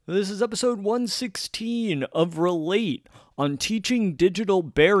This is episode 116 of Relate on teaching digital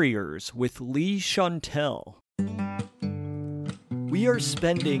barriers with Lee Chantel. We are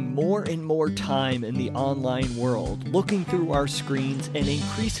spending more and more time in the online world, looking through our screens and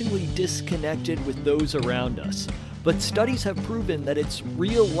increasingly disconnected with those around us. But studies have proven that it's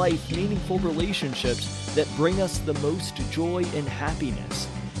real-life, meaningful relationships that bring us the most joy and happiness.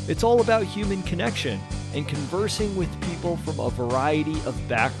 It's all about human connection and conversing with people from a variety of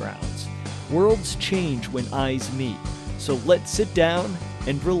backgrounds. Worlds change when eyes meet, so let's sit down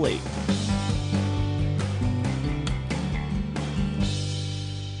and relate.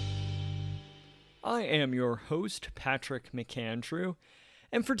 I am your host, Patrick McAndrew,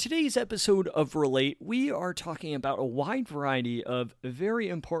 and for today's episode of Relate, we are talking about a wide variety of very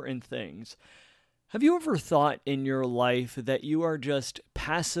important things. Have you ever thought in your life that you are just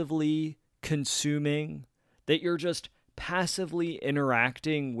passively consuming, that you're just passively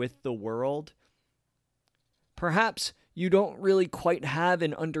interacting with the world? Perhaps you don't really quite have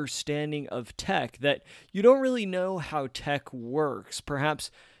an understanding of tech, that you don't really know how tech works.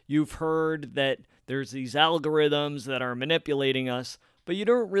 Perhaps you've heard that there's these algorithms that are manipulating us, but you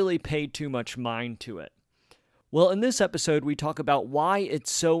don't really pay too much mind to it. Well, in this episode, we talk about why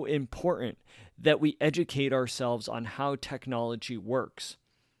it's so important that we educate ourselves on how technology works.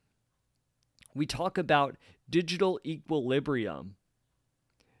 We talk about digital equilibrium,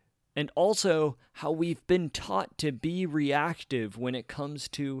 and also how we've been taught to be reactive when it comes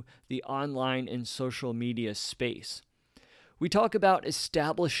to the online and social media space. We talk about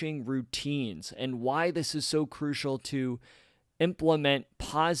establishing routines and why this is so crucial to implement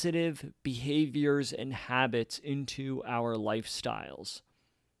positive behaviors and habits into our lifestyles.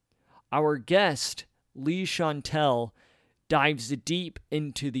 Our guest, Lee Chantel, dives deep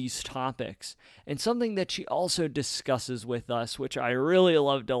into these topics, and something that she also discusses with us, which I really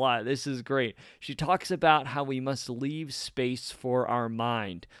loved a lot. This is great. She talks about how we must leave space for our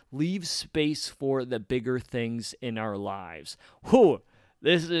mind, leave space for the bigger things in our lives. Whew,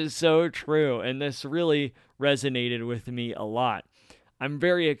 this is so true, and this really resonated with me a lot. I'm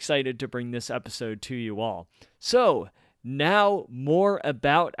very excited to bring this episode to you all. So, now more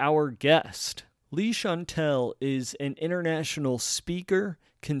about our guest. Lee Chantel is an international speaker,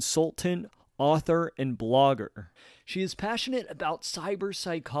 consultant, author, and blogger. She is passionate about cyber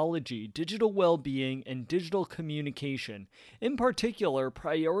psychology, digital well-being, and digital communication, in particular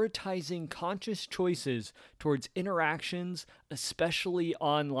prioritizing conscious choices towards interactions, especially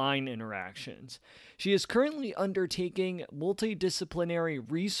online interactions. She is currently undertaking multidisciplinary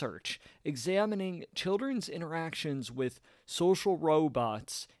research, examining children's interactions with social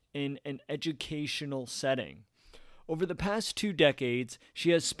robots in an educational setting. Over the past 2 decades,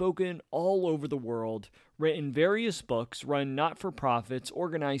 she has spoken all over the world, written various books, run not-for-profits,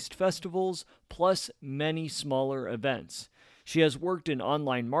 organized festivals, plus many smaller events. She has worked in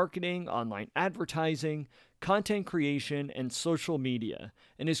online marketing, online advertising, content creation, and social media,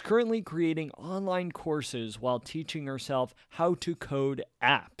 and is currently creating online courses while teaching herself how to code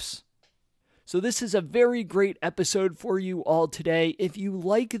apps. So this is a very great episode for you all today. If you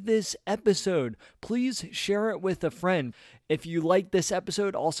like this episode, please share it with a friend. If you like this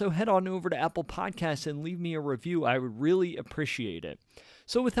episode, also head on over to Apple Podcasts and leave me a review. I would really appreciate it.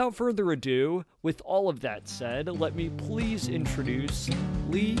 So without further ado, with all of that said, let me please introduce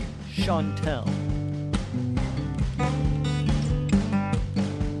Lee Chantel.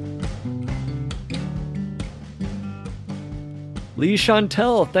 Lee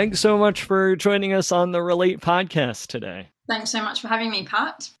Chantel, thanks so much for joining us on the Relate podcast today. Thanks so much for having me,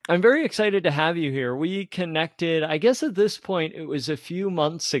 Pat. I'm very excited to have you here. We connected, I guess at this point, it was a few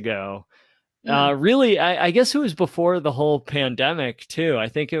months ago. Really, I guess it was before the whole pandemic, too. I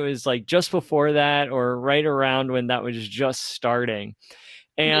think it was like just before that or right around when that was just starting.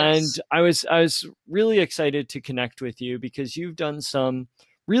 And yes. I was really excited to connect with you because you've done some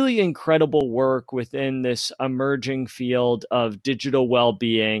really incredible work within this emerging field of digital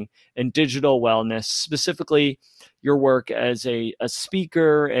well-being and digital wellness, specifically your work as a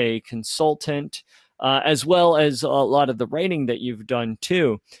speaker, a consultant, as well as a lot of the writing that you've done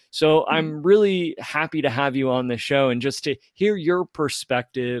too. So I'm really happy to have you on the show and just to hear your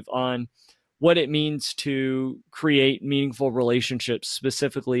perspective on what it means to create meaningful relationships,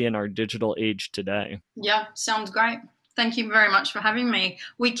 specifically in our digital age today. Yeah, sounds great. Thank you very much for having me.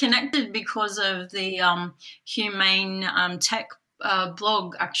 We connected because of the Humane Tech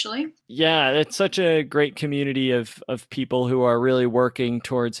blog, actually. Yeah, it's such a great community of people who are really working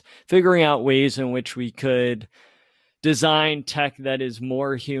towards figuring out ways in which we could design tech that is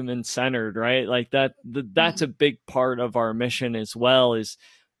more human-centered, right? Like that's a big part of our mission as well, is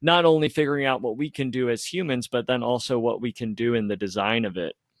not only figuring out what we can do as humans, but then also what we can do in the design of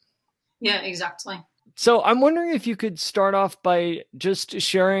it. Yeah, exactly. So I'm wondering if you could start off by just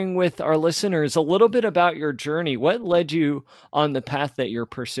sharing with our listeners a little bit about your journey. What led you on the path that you're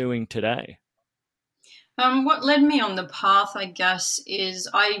pursuing today? What led me on the path, I guess, is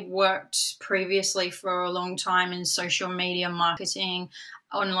I worked previously for a long time in social media marketing,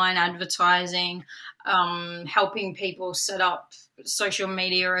 online advertising, helping people set up social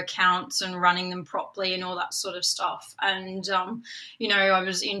media accounts and running them properly and all that sort of stuff. And, I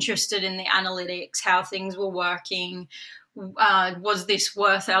was interested in the analytics, how things were working. Was this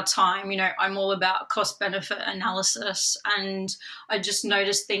worth our time? I'm all about cost benefit analysis, and I just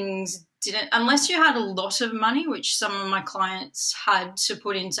noticed things didn't, unless you had a lot of money, which some of my clients had to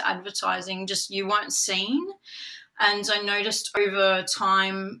put into advertising, just you weren't seen. And I noticed over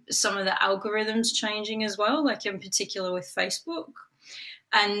time some of the algorithms changing as well, like in particular with Facebook.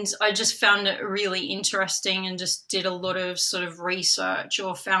 And I just found it really interesting and just did a lot of sort of research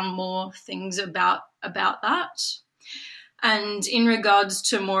or found more things about that. And in regards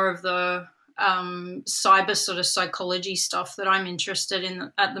to more of the cyber sort of psychology stuff that I'm interested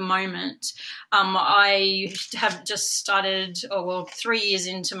in at the moment, I have just started, 3 years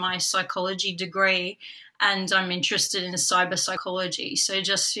into my psychology degree, and I'm interested in cyber psychology. So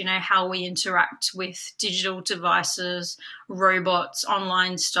just, how we interact with digital devices, robots,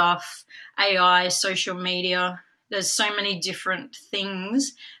 online stuff, AI, social media. There's so many different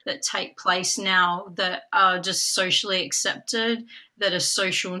things that take place now that are just socially accepted, that are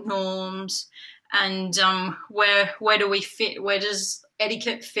social norms. And where do we fit? Where does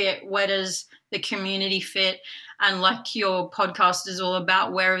etiquette fit? Where does the community fit? And like your podcast is all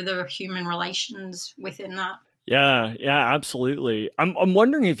about, where are the human relations within that? Yeah, absolutely. I'm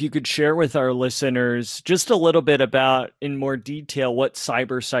wondering if you could share with our listeners just a little bit about, in more detail, what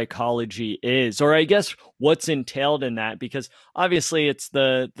cyber psychology is, or I guess what's entailed in that, because obviously it's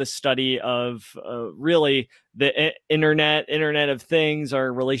the study of really the Internet of Things,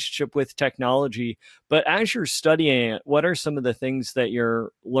 our relationship with technology. But as you're studying it, what are some of the things that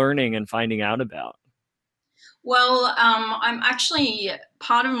you're learning and finding out about? Well, I'm actually,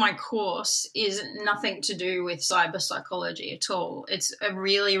 part of my course is nothing to do with cyber psychology at all. It's a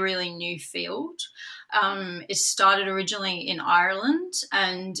really, really new field. It started originally in Ireland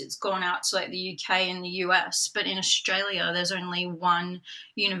and it's gone out to like the UK and the US. But in Australia, there's only one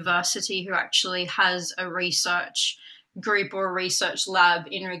university who actually has a research group or a research lab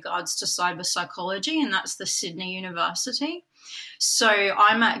in regards to cyber psychology, and that's the Sydney University. So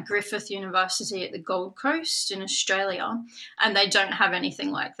I'm at Griffith University at the Gold Coast in Australia, and they don't have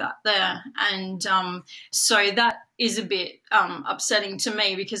anything like that there. And so that is a bit upsetting to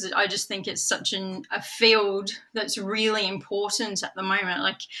me, because I just think it's such a field that's really important at the moment.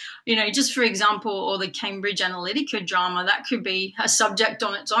 Like, just for example, or the Cambridge Analytica drama, that could be a subject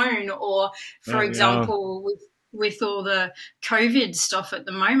on its own. Or, for example, with all the COVID stuff at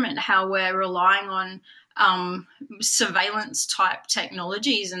the moment, how we're relying on surveillance type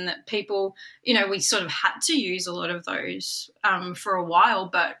technologies, and that people, we sort of had to use a lot of those for a while,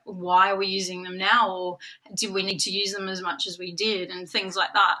 but why are we using them now? Or did we need to use them as much as we did, and things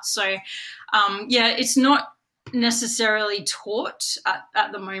like that. So, it's not necessarily taught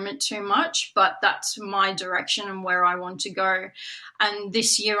at the moment too much, but that's my direction and where I want to go. And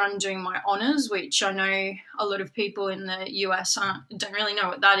this year I'm doing my honours, which I know a lot of people in the US don't really know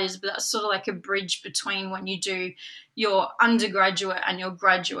what that is, but that's sort of like a bridge between when you do your undergraduate and your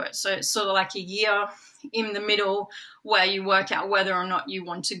graduate. So it's sort of like a year in the middle where you work out whether or not you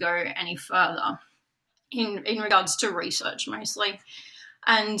want to go any further in regards to research mostly.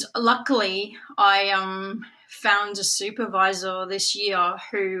 And luckily I found a supervisor this year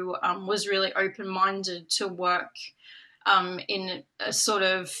who was really open-minded to work in a sort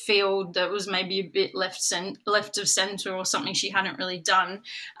of field that was maybe a bit left of centre, or something she hadn't really done.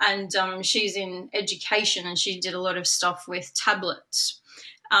 And she's in education, and she did a lot of stuff with tablets.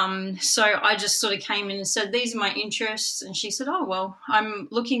 So I just sort of came in and said, these are my interests. And she said, oh, well, I'm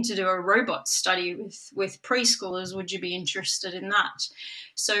looking to do a robot study with preschoolers. Would you be interested in that?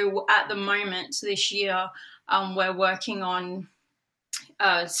 So at the moment this year, we're working on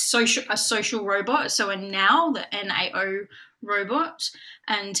a social robot, so a NOW, the NAO robot,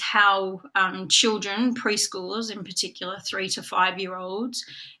 and how children, preschoolers in particular, 3 to 5 year olds,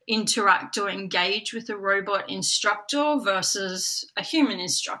 interact or engage with a robot instructor versus a human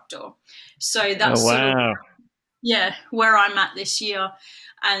instructor. So that's sort of where I'm at this year.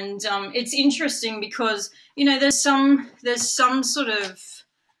 And it's interesting because, there's some sort of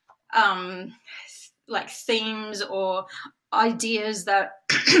like themes or ideas that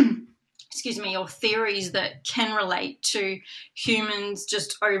excuse me, or theories that can relate to humans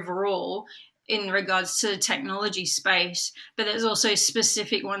just overall in regards to the technology space, but there's also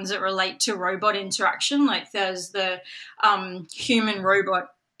specific ones that relate to robot interaction. Like there's the human robot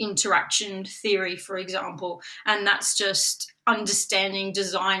interaction theory, for example, and that's just understanding,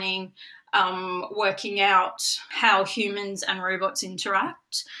 designing, working out how humans and robots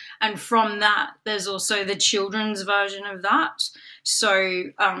interact. And from that, there's also the children's version of that. So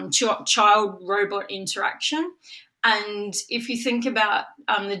child robot interaction. And if you think about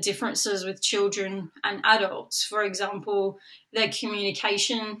the differences with children and adults, for example, their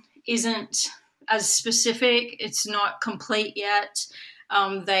communication isn't as specific. It's not complete yet.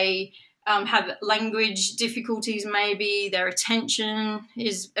 They have language difficulties maybe. Their attention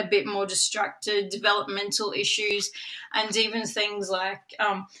is a bit more distracted, developmental issues, and even things like,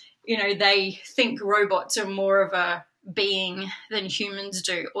 they think robots are more of a being than humans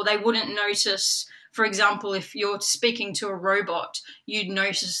do, or they wouldn't notice. For example, if you're speaking to a robot, you'd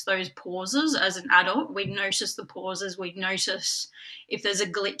notice those pauses as an adult. We'd notice the pauses. We'd notice if there's a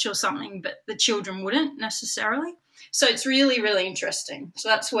glitch or something, but the children wouldn't necessarily. So it's really, really interesting. So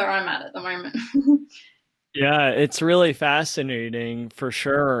that's where I'm at the moment. Yeah, it's really fascinating for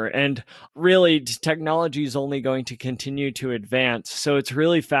sure. And really, technology is only going to continue to advance. So it's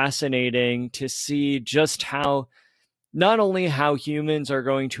really fascinating to see just how not only how humans are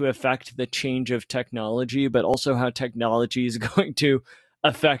going to affect the change of technology, but also how technology is going to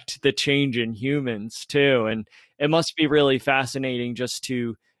affect the change in humans too. And it must be really fascinating just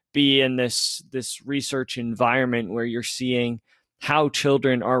to be in this research environment where you're seeing how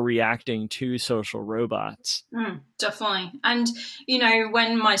children are reacting to social robots. Definitely. And,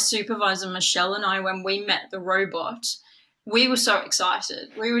 when my supervisor, Michelle, and I, when we met the robot, we were so excited.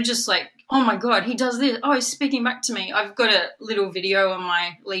 We were just like, oh my God, he does this. Oh, he's speaking back to me. I've got a little video on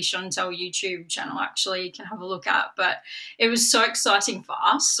my Lee Chantel YouTube channel, actually, you can have a look at. But it was so exciting for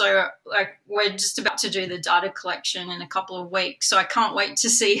us. So, we're just about to do the data collection in a couple of weeks. So I can't wait to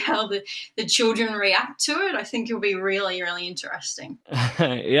see how the children react to it. I think it'll be really, really interesting.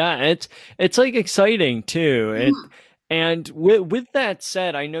 Yeah, it's like exciting too. And with that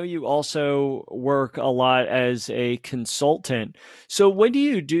said, I know you also work a lot as a consultant. So what do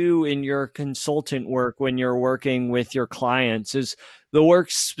you do in your consultant work when you're working with your clients? Is the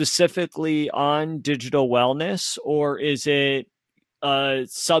work specifically on digital wellness, or is it a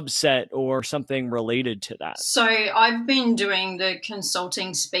subset or something related to that? So I've been doing the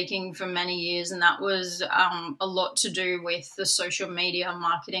consulting speaking for many years, and that was a lot to do with the social media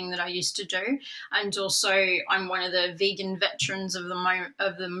marketing that I used to do. And also I'm one of the vegan veterans of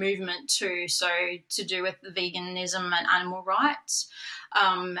the movement too, so to do with the veganism and animal rights.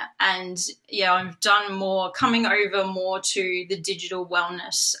 I've done more, coming over more to the digital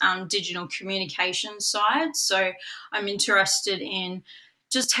wellness, digital communication side. So I'm interested in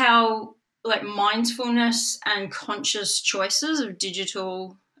just how mindfulness and conscious choices of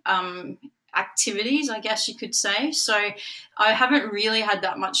digital activities, I guess you could say. So I haven't really had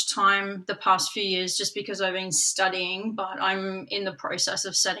that much time the past few years just because I've been studying, but I'm in the process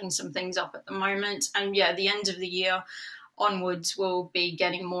of setting some things up at the moment. And the end of the year onwards, we'll be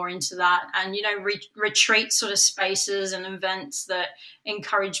getting more into that, and retreat sort of spaces and events that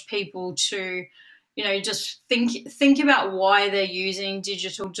encourage people to just think about why they're using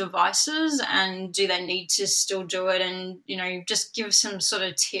digital devices, and do they need to still do it, and just give some sort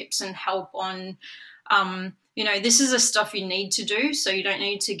of tips and help on this is the stuff you need to do, so you don't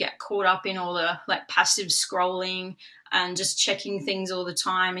need to get caught up in all the passive scrolling and just checking things all the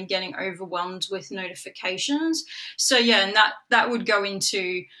time and getting overwhelmed with notifications. So and that would go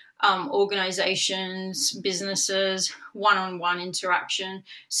into organizations, businesses, one-on-one interaction.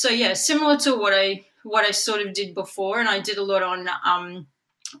 So similar to what I sort of did before, and I did a lot on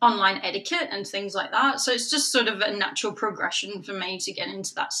online etiquette and things like that. So it's just sort of a natural progression for me to get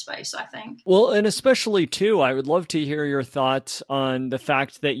into that space, I think. Well, and especially too, I would love to hear your thoughts on the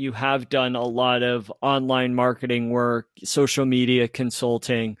fact that you have done a lot of online marketing work, social media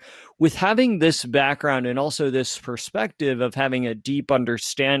consulting. With having this background and also this perspective of having a deep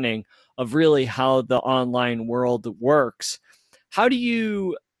understanding of really how the online world works, how do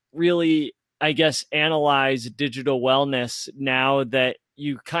you really, I guess, analyze digital wellness now that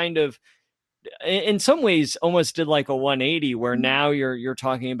you kind of, in some ways, almost did like a 180 where now you're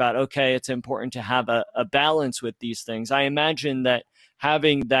talking about, okay, it's important to have a balance with these things. I imagine that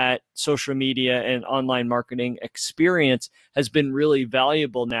having that social media and online marketing experience has been really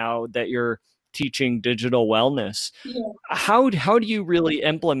valuable now that you're teaching digital wellness. Yeah. How do you really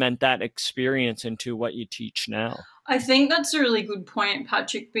implement that experience into what you teach now? I think that's a really good point,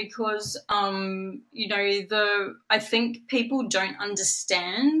 Patrick, because I think people don't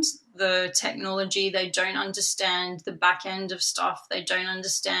understand the technology. They don't understand the back end of stuff. They don't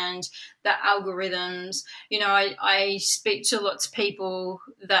understand the algorithms. I speak to lots of people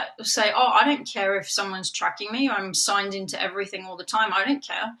that say, "Oh, I don't care if someone's tracking me. I'm signed into everything all the time. I don't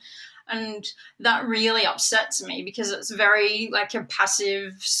care." And that really upsets me because it's very like a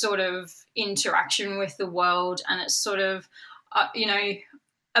passive sort of interaction with the world, and it's sort of, a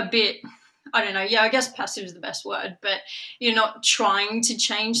bit, I don't know. Yeah, I guess passive is the best word, but you're not trying to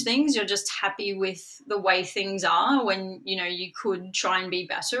change things. You're just happy with the way things are when, you could try and be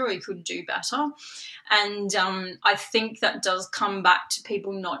better or you could do better. And I think that does come back to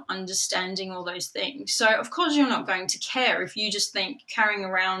people not understanding all those things. So, of course, you're not going to care if you just think carrying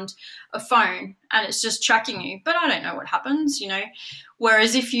around a phone and it's just tracking you. But I don't know what happens,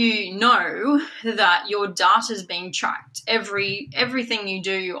 Whereas if you know that your data is being tracked, everything you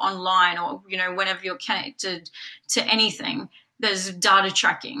do online or, whenever you're connected to anything, there's data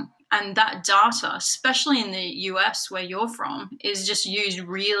tracking. And that data, especially in the US where you're from, is just used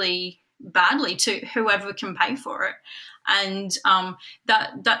really badly to whoever can pay for it. And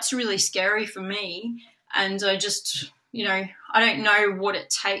that's really scary for me. And I just, I don't know what it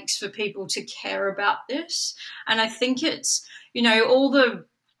takes for people to care about this. And I think it's,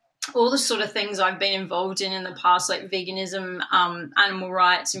 all the sort of things I've been involved in the past, like veganism, animal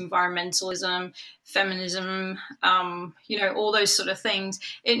rights, environmentalism, feminism, all those sort of things.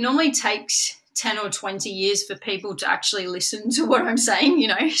 It normally takes 10 or 20 years for people to actually listen to what I'm saying,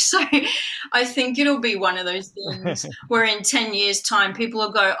 So I think it'll be one of those things where in 10 years' time, people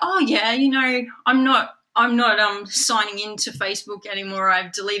will go, "Oh, yeah, I'm not signing into Facebook anymore.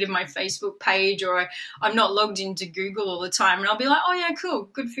 I've deleted my Facebook page, or I'm not logged into Google all the time." And I'll be like, "Oh yeah, cool.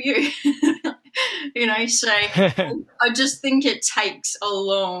 Good for you." So I just think it takes a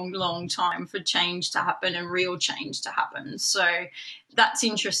long, long time for change to happen and real change to happen. So that's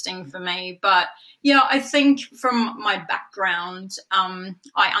interesting for me. But yeah, I think from my background,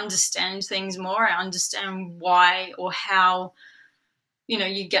 I understand things more. I understand why or how,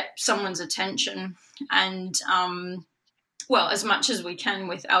 you get someone's attention. And, as much as we can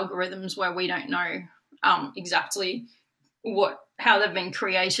with algorithms where we don't know exactly how they've been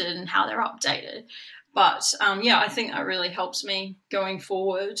created and how they're updated. But, I think that really helps me going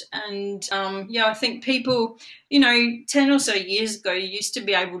forward. And, I think people, 10 or so years ago, you used to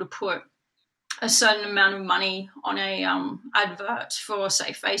be able to put a certain amount of money on a advert for,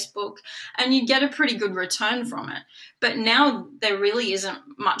 say, Facebook, and you get a pretty good return from it. But now there really isn't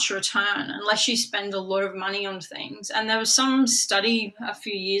much return unless you spend a lot of money on things. And there was some study a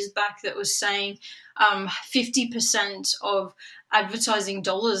few years back that was saying 50% of advertising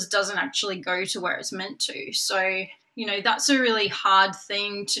dollars doesn't actually go to where it's meant to. So, that's a really hard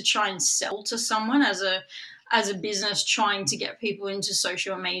thing to try and sell to someone as a business trying to get people into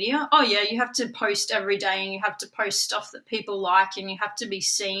social media. Oh yeah, you have to post every day and you have to post stuff that people like and you have to be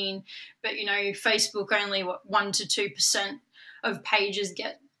seen. But Facebook only 1 to 2% of pages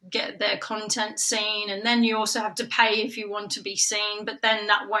get their content seen, and then you also have to pay if you want to be seen, but then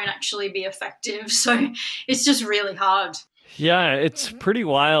that won't actually be effective. So it's just really hard. Yeah, it's pretty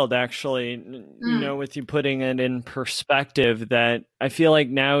wild, actually, with you putting it in perspective, that I feel like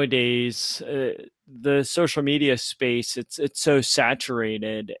nowadays the social media space, it's so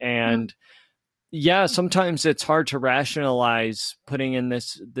saturated. And sometimes it's hard to rationalize putting in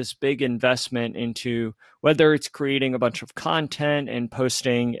this big investment into whether it's creating a bunch of content and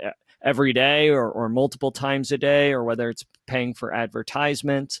posting every day or multiple times a day, or whether it's paying for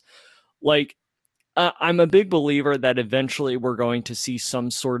advertisements. Like, I'm a big believer that eventually we're going to see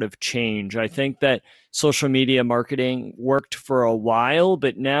some sort of change. I think that social media marketing worked for a while,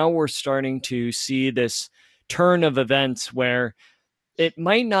 but now we're starting to see this turn of events where it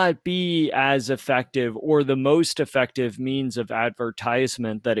might not be as effective or the most effective means of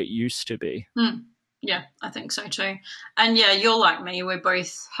advertisement that it used to be. Yeah, I think so too. And yeah, you're like me. We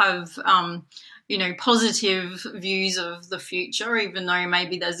both have, positive views of the future, even though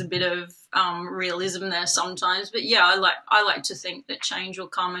maybe there's a bit of realism there sometimes. But yeah, I like to think that change will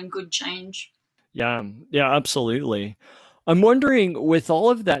come, and good change. Yeah, absolutely. I'm wondering, with all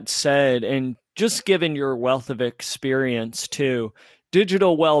of that said, and just given your wealth of experience too,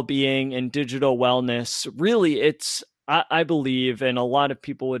 digital well-being and digital wellness, really, I believe, and a lot of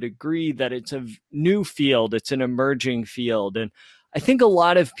people would agree, that it's a new field. It's an emerging field. And I think a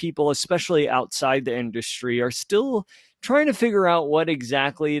lot of people, especially outside the industry, are still trying to figure out what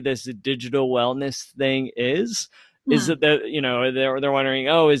exactly this digital wellness thing is. is Hmm. it that, they're wondering,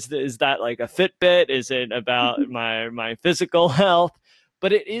 oh, is that like a Fitbit? Is it about my physical health?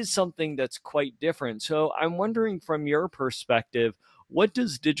 But it is something that's quite different. So I'm wondering, from your perspective, what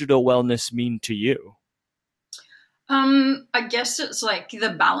does digital wellness mean to you? I guess it's like the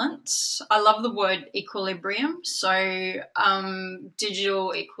balance. I love the word equilibrium. So,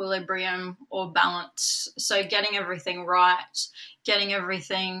 digital equilibrium or balance. So, getting everything right, getting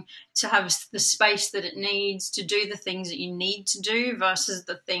everything to have the space that it needs to do the things that you need to do versus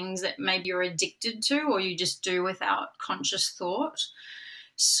the things that maybe you're addicted to or you just do without conscious thought.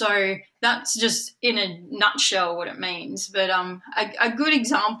 So that's just in a nutshell what it means. But a good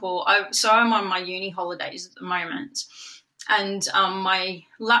example. I'm on my uni holidays at the moment, and my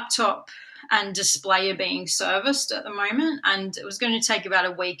laptop and display are being serviced at the moment, and it was going to take about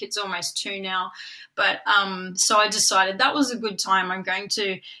a week. It's almost two now, but so I decided that was a good time. I'm going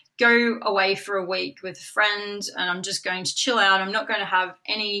to go away for a week with a friend, and I'm just going to chill out. I'm not going to have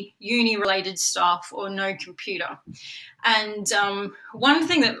any uni related stuff or no computer. And one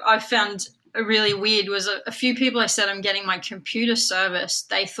thing that I found really weird was a few people I said I'm getting my computer serviced.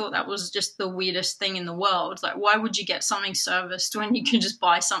 They thought that was just the weirdest thing in the world. Like, why would you get something serviced when you can just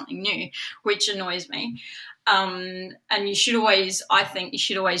buy something new? Which annoys me. And I think you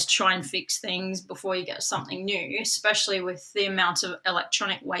should always try and fix things before you get something new, especially with the amount of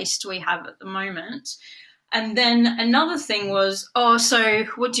electronic waste we have at the moment. And then another thing was, oh, so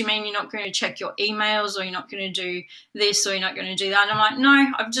what do you mean you're not going to check your emails, or you're not going to do this, or you're not going to do that? And I'm like,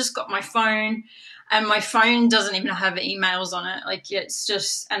 no, I've just got my phone, and my phone doesn't even have emails on it. Like, it's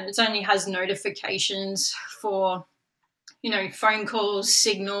just, and it only has notifications for, phone calls,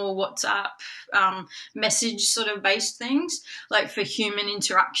 Signal, WhatsApp, message sort of based things, like for human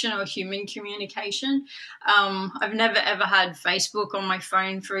interaction or human communication. I've never ever had Facebook on my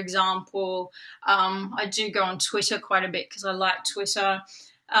phone, for example. I do go on Twitter quite a bit because I like Twitter.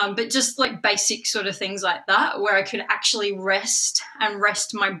 But just like basic sort of things like that, where I could actually rest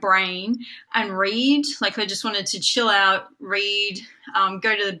my brain and read. Like, I just wanted to chill out, read,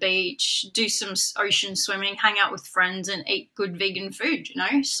 go to the beach, do some ocean swimming, hang out with friends, and eat good vegan food.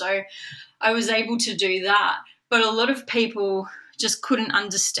 So I was able to do that. But a lot of people just couldn't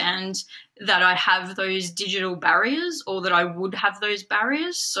understand that I have those digital barriers, or that I would have those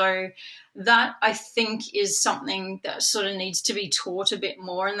barriers. So that, I think, is something that sort of needs to be taught a bit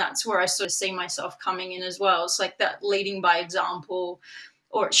more. And that's where I sort of see myself coming in as well. It's like that leading by example,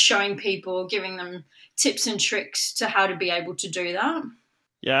 or it's showing people, giving them tips and tricks to how to be able to do that.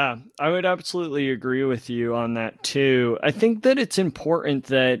 Yeah, I would absolutely agree with you on that too. I think that it's important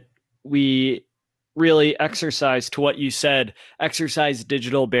that we really exercise, to what you said, exercise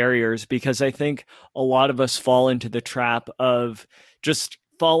digital barriers, because I think a lot of us fall into the trap of just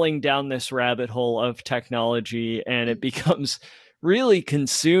falling down this rabbit hole of technology, and it becomes really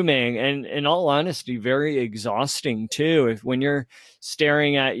consuming and, in all honesty, very exhausting too. If when you're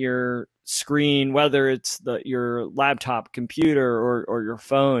staring at your screen, whether it's your laptop, computer, or your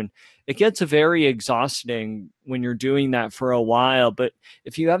phone, it gets very exhausting when you're doing that for a while. But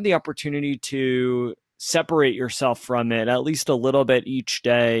if you have the opportunity to separate yourself from it at least a little bit each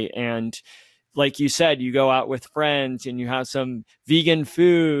day, and like you said, you go out with friends and you have some vegan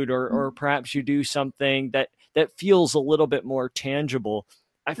food, or perhaps you do something that feels a little bit more tangible,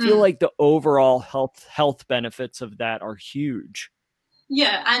 I feel Mm. like the overall health benefits of that are huge.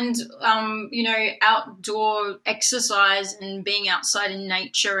 Yeah, and outdoor exercise and being outside in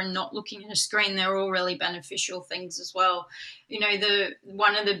nature and not looking at a screen, they're all really beneficial things as well. The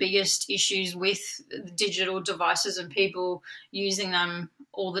one of the biggest issues with digital devices and people using them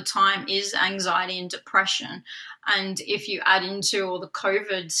all the time is anxiety and depression. And if you add into all the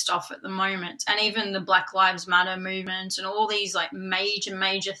COVID stuff at the moment, and even the Black Lives Matter movement and all these like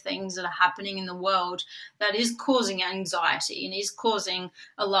major things that are happening in the world, that is causing anxiety and is causing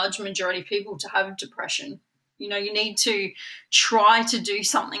a large majority of people to have depression. You need to try to do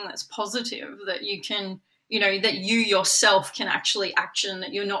something that's positive, that you can, that you yourself can actually action,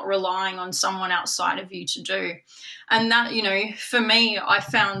 that you're not relying on someone outside of you to do. And that, for me, I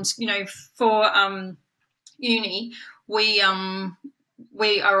found, for uni, we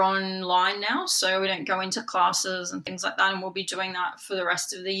are online now, so we don't go into classes and things like that, and we'll be doing that for the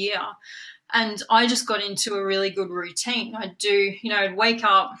rest of the year. And I just got into a really good routine. I'd wake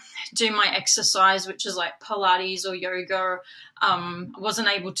up, do my exercise, which is like Pilates or yoga. I wasn't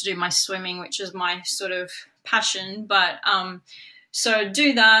able to do my swimming, which is my sort of passion, but so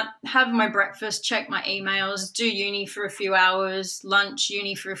do that, have my breakfast, check my emails, do uni for a few hours, lunch,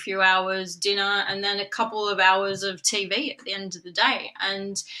 uni for a few hours, dinner, and then a couple of hours of TV at the end of the day.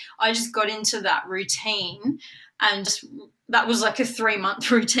 And I just got into that routine. and just, that was like a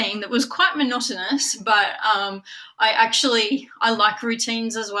 3-month routine that was quite monotonous, but I like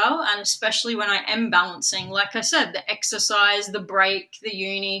routines as well, and especially when I am balancing, like I said, the exercise, the break, the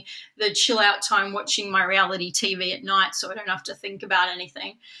uni, the chill out time, watching my reality TV at night so I don't have to think about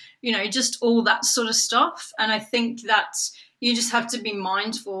anything, just all that sort of stuff. And I think that you just have to be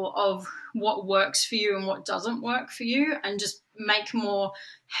mindful of what works for you and what doesn't work for you, and just make more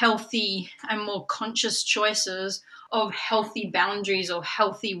healthy and more conscious choices of healthy boundaries or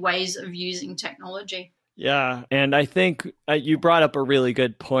healthy ways of using technology. Yeah. And I think you brought up a really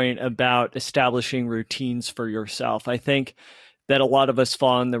good point about establishing routines for yourself. I think that a lot of us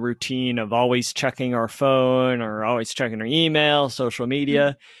fall in the routine of always checking our phone or always checking our email, social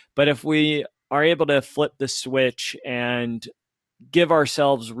media. But if we are able to flip the switch and give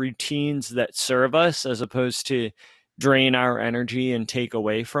ourselves routines that serve us as opposed to drain our energy and take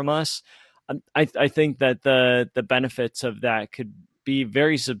away from us, I think that the benefits of that could be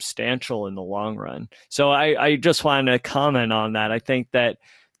very substantial in the long run. So I just wanted to comment on that. I think that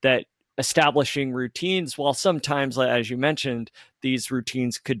establishing routines, while sometimes, as you mentioned, these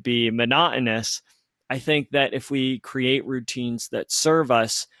routines could be monotonous, I think that if we create routines that serve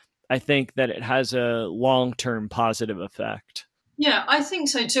us, I think that it has a long-term positive effect. Yeah, I think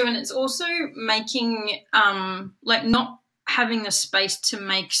so too. And it's also making, not having the space to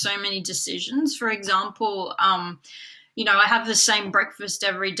make so many decisions. For example, I have the same breakfast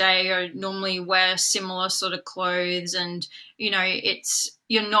every day. I normally wear similar sort of clothes, and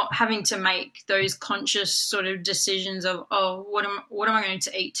you're not having to make those conscious sort of decisions of, oh, what am I going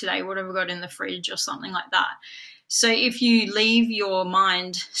to eat today? What have I got in the fridge or something like that. So if you leave your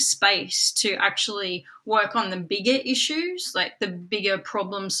mind space to actually work on the bigger issues, like the bigger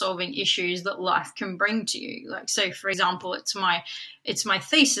problem-solving issues that life can bring to you, like, say, for example, it's my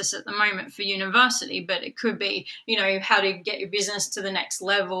thesis at the moment for university, but it could be, how to get your business to the next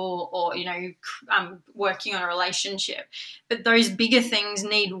level, or, working on a relationship. But those bigger things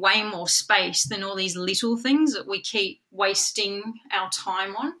need way more space than all these little things that we keep wasting our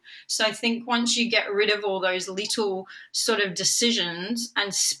time on. So I think once you get rid of all those little sort of decisions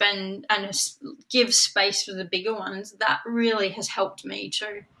and give space for the bigger ones, that really has helped me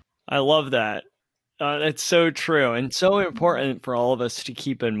too. I love that. That's so true and so important for all of us to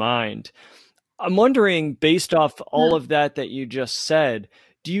keep in mind. I'm wondering, based off all of that you just said,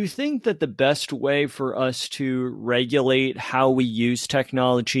 do you think that the best way for us to regulate how we use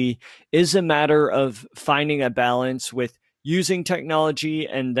technology is a matter of finding a balance with using technology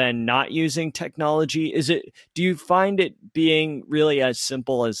and then not using technology? Do you find it being really as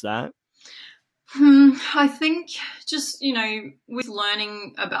simple as that? I think just, with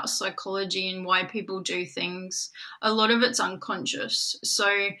learning about psychology and why people do things, a lot of it's unconscious.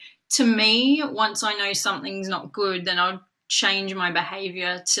 So to me, once I know something's not good, then I'll change my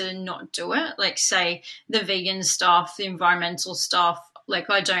behavior to not do it. Like, say, the vegan stuff, the environmental stuff. Like,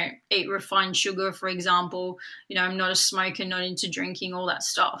 I don't eat refined sugar, for example. I'm not a smoker, not into drinking, all that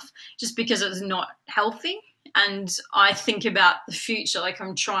stuff, just because it's not healthy. And I think about the future, like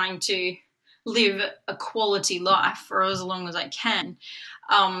I'm trying to live a quality life for as long as I can.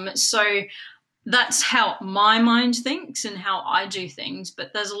 So that's how my mind thinks and how I do things.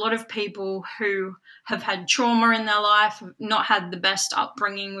 But there's a lot of people who have had trauma in their life, have not had the best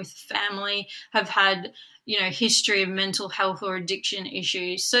upbringing with family, have had, history of mental health or addiction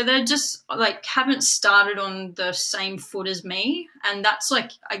issues. So they're just like haven't started on the same foot as me. And that's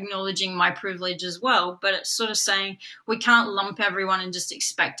like acknowledging my privilege as well. But it's sort of saying we can't lump everyone and just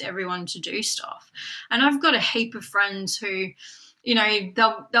expect everyone to do stuff. And I've got a heap of friends who,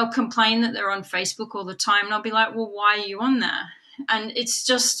 they'll complain that they're on Facebook all the time, and I'll be like, well, why are you on there? And it's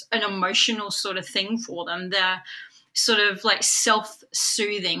just an emotional sort of thing for them. They're sort of like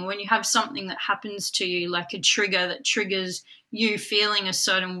self-soothing. When you have something that happens to you, like a trigger that triggers you feeling a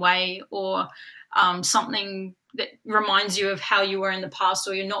certain way, or something that reminds you of how you were in the past,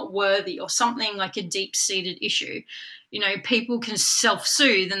 or you're not worthy, or something like a deep-seated issue, people can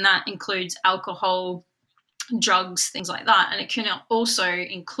self-soothe, and that includes alcohol, drugs, things like that. And it can also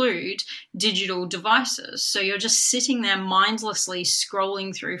include digital devices. So you're just sitting there mindlessly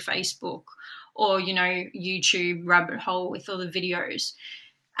scrolling through Facebook or, YouTube rabbit hole with all the videos.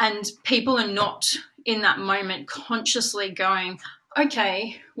 And people are not in that moment consciously going,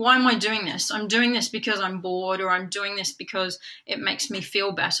 okay, why am I doing this? I'm doing this because I'm bored, or I'm doing this because it makes me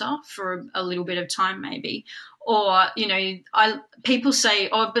feel better for a little bit of time maybe. Or, people say,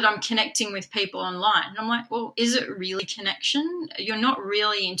 oh, but I'm connecting with people online. And I'm like, well, is it really connection? You're not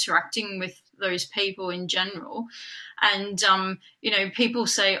really interacting with those people in general. And, people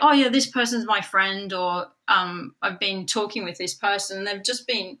say, oh, yeah, this person's my friend, or I've been talking with this person and they've just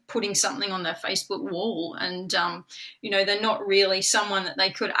been putting something on their Facebook wall, and they're not really someone that they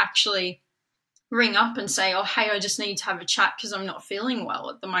could actually ring up and say, oh, hey, I just need to have a chat because I'm not feeling well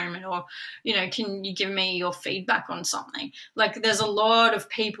at the moment, or, can you give me your feedback on something? Like, there's a lot of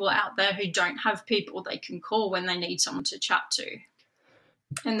people out there who don't have people they can call when they need someone to chat to.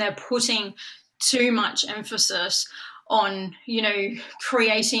 And they're putting too much emphasis on,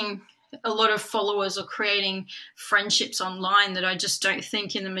 creating a lot of followers or creating friendships online that I just don't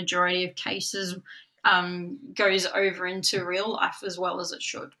think in the majority of cases goes over into real life as well as it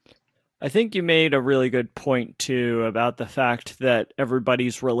should. I think you made a really good point, too, about the fact that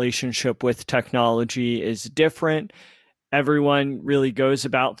everybody's relationship with technology is different. Everyone really goes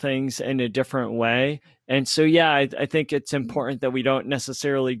about things in a different way. And so, yeah, I think it's important that we don't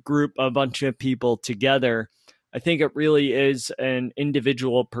necessarily group a bunch of people together. I think it really is an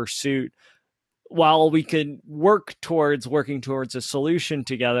individual pursuit. While we could working towards a solution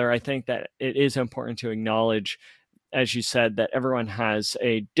together, I think that it is important to acknowledge, as you said, that everyone has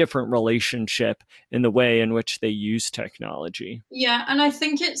a different relationship in the way in which they use technology. Yeah, and I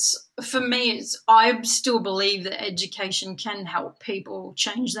think I still believe that education can help people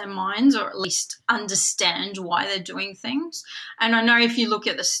change their minds, or at least understand why they're doing things. And I know if you look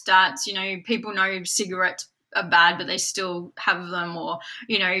at the stats, people know cigarettes are bad, but they still have them, or,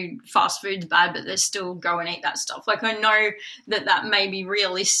 fast food's bad, but they still go and eat that stuff. Like, I know that maybe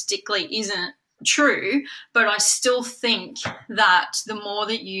realistically isn't true, but I still think that the more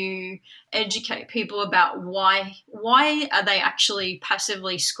that you educate people about why are they actually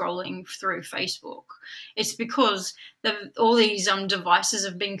passively scrolling through Facebook, it's because all these devices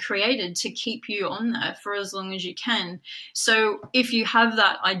have been created to keep you on there for as long as you can. So if you have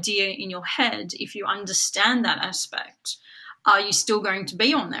that idea in your head, if you understand that aspect, are you still going to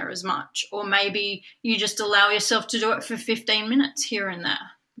be on there as much? Or maybe you just allow yourself to do it for 15 minutes here and there,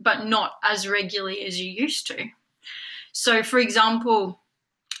 but not as regularly as you used to. So, for example,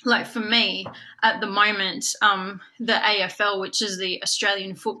 like for me at the moment, the AFL, which is the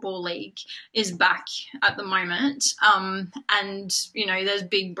Australian Football League, is back at the moment. And, there's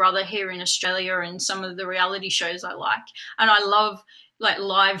Big Brother here in Australia and some of the reality shows I like. And I love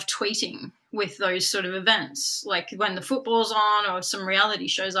live tweeting with those sort of events, like when the football's on or some reality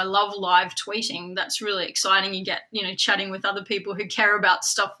shows. I love live tweeting. That's really exciting. You get, chatting with other people who care about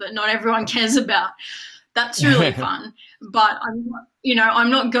stuff that not everyone cares about. That's really fun. But I'm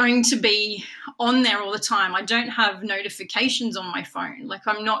not going to be on there all the time. I don't have notifications on my phone. Like,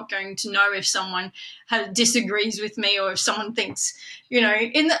 I'm not going to know if someone disagrees with me, or if someone thinks, you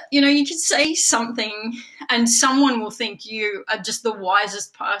could say something and someone will think you are just the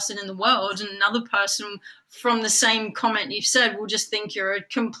wisest person in the world, and another person from the same comment you've said will just think you're a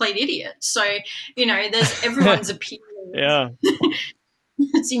complete idiot. So, there's everyone's opinion. Yeah.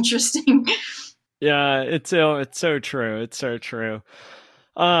 It's interesting. Yeah, it's so true. It's so true.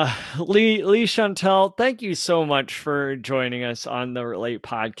 Leigh Chantal, thank you so much for joining us on the Relate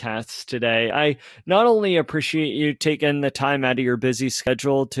podcast today. I not only appreciate you taking the time out of your busy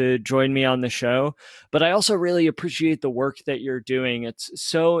schedule to join me on the show, but I also really appreciate the work that you're doing. It's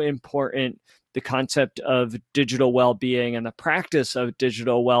so important, the concept of digital well-being and the practice of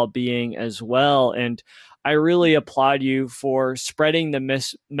digital well-being as well. And I really applaud you for spreading the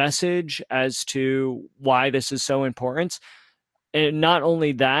message as to why this is so important. And not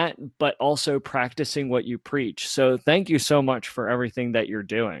only that, but also practicing what you preach. So thank you so much for everything that you're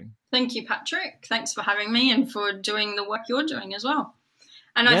doing. Thank you, Patrick. Thanks for having me and for doing the work you're doing as well.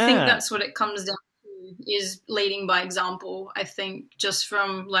 And I think that's what it comes down to, is leading by example. I think just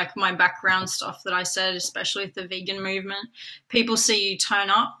from my background stuff that I said, especially with the vegan movement, people see you turn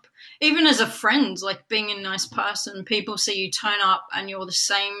up. Even as a friend, being a nice person, people see you turn up and you're the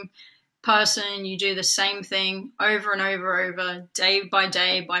same person, you do the same thing over and over, day, by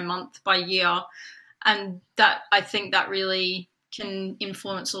month, by year. And that, I think that really can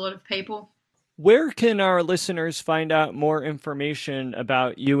influence a lot of people. Where can our listeners find out more information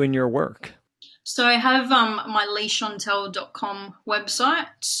about you and your work? So I have my leighchantal.com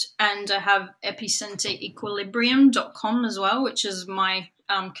website, and I have epicenterequilibrium.com as well, which is my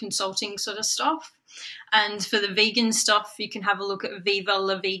consulting sort of stuff. And for the vegan stuff, you can have a look at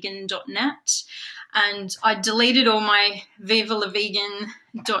vivalavegan.net. And I deleted all my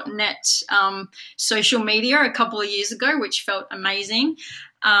vivalavegan.net social media a couple of years ago, which felt amazing.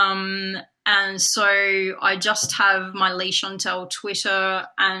 And so I just have my Leigh Chantal Twitter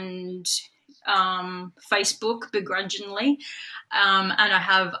and Facebook begrudgingly, and I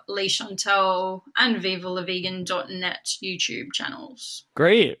have Lee Chantel and VivaLaVegan.net YouTube channels.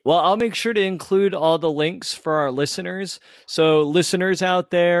 Great. Well, I'll make sure to include all the links for our listeners. So listeners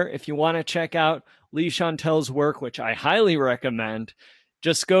out there, if you want to check out Lee Chantel's work, which I highly recommend,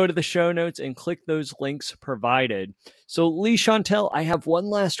 just go to the show notes and click those links provided. So Lee Chantel, I have one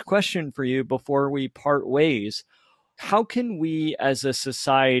last question for you before we part ways. How can we as a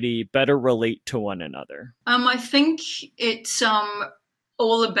society better relate to one another? I think it's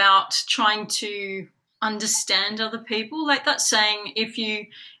all about trying to understand other people. Like that saying, if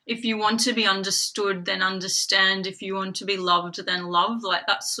you want to be understood, then understand. If you want to be loved, then love. Like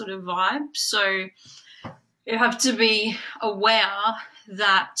that sort of vibe. So you have to be aware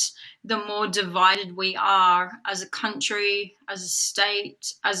that the more divided we are as a country, as a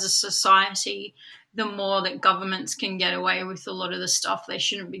state, as a society, the more that governments can get away with a lot of the stuff they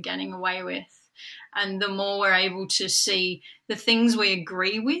shouldn't be getting away with. And the more we're able to see the things we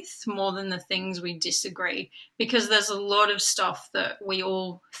agree with more than the things we disagree, because there's a lot of stuff that we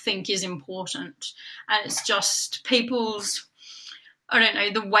all think is important. And it's just people's, I don't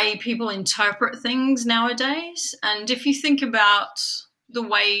know, the way people interpret things nowadays. And if you think about the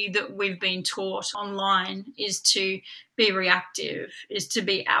way that we've been taught online is to be reactive, is to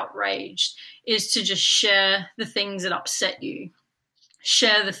be outraged, is to just share the things that upset you,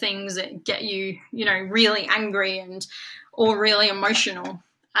 share the things that get you, really angry and or really emotional,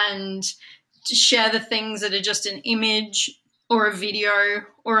 and to share the things that are just an image or a video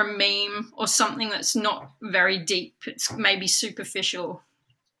or a meme or something that's not very deep. It's maybe superficial.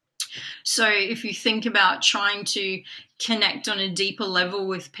 So if you think about trying to connect on a deeper level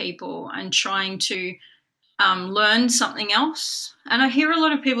with people and trying to learn something else, and I hear a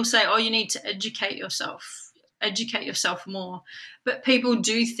lot of people say, oh, you need to educate yourself more. But people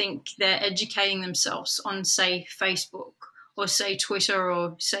do think they're educating themselves on, say, Facebook or, say, Twitter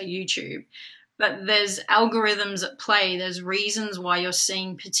or, say, YouTube. But there's algorithms at play. There's reasons why you're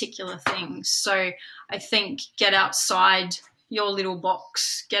seeing particular things. So I think get outside your little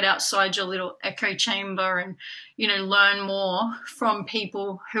box, get outside your little echo chamber and, learn more from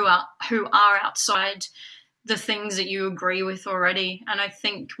people who are outside the things that you agree with already. And I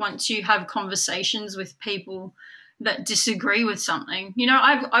think once you have conversations with people that disagree with something,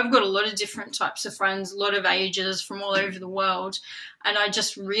 I've got a lot of different types of friends, a lot of ages from all over the world. And I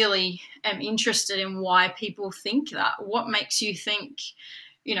just really am interested in why people think that. What makes you think,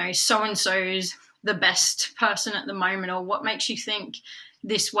 so-and-so's the best person at the moment, or what makes you think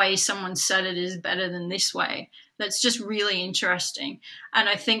this way someone said it is better than this way? That's just really interesting. And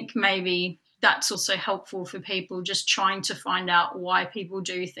I think maybe that's also helpful for people, just trying to find out why people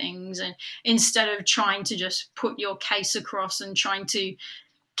do things, and instead of trying to just put your case across and trying to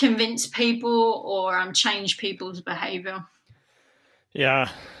convince people or change people's behavior. Yeah.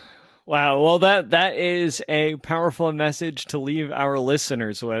 Wow. Well, that is a powerful message to leave our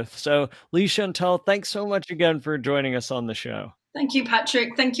listeners with. So, Lee Chantel, thanks so much again for joining us on the show. Thank you,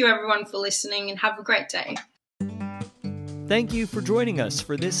 Patrick. Thank you, everyone, for listening, and have a great day. Thank you for joining us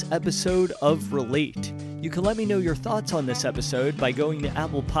for this episode of Relate. You can let me know your thoughts on this episode by going to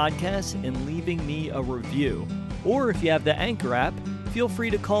Apple Podcasts and leaving me a review. Or if you have the Anchor app, feel free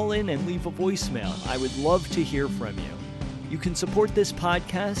to call in and leave a voicemail. I would love to hear from you. You can support this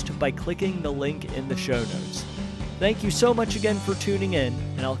podcast by clicking the link in the show notes. Thank you so much again for tuning in,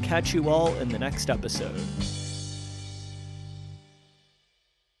 and I'll catch you all in the next episode.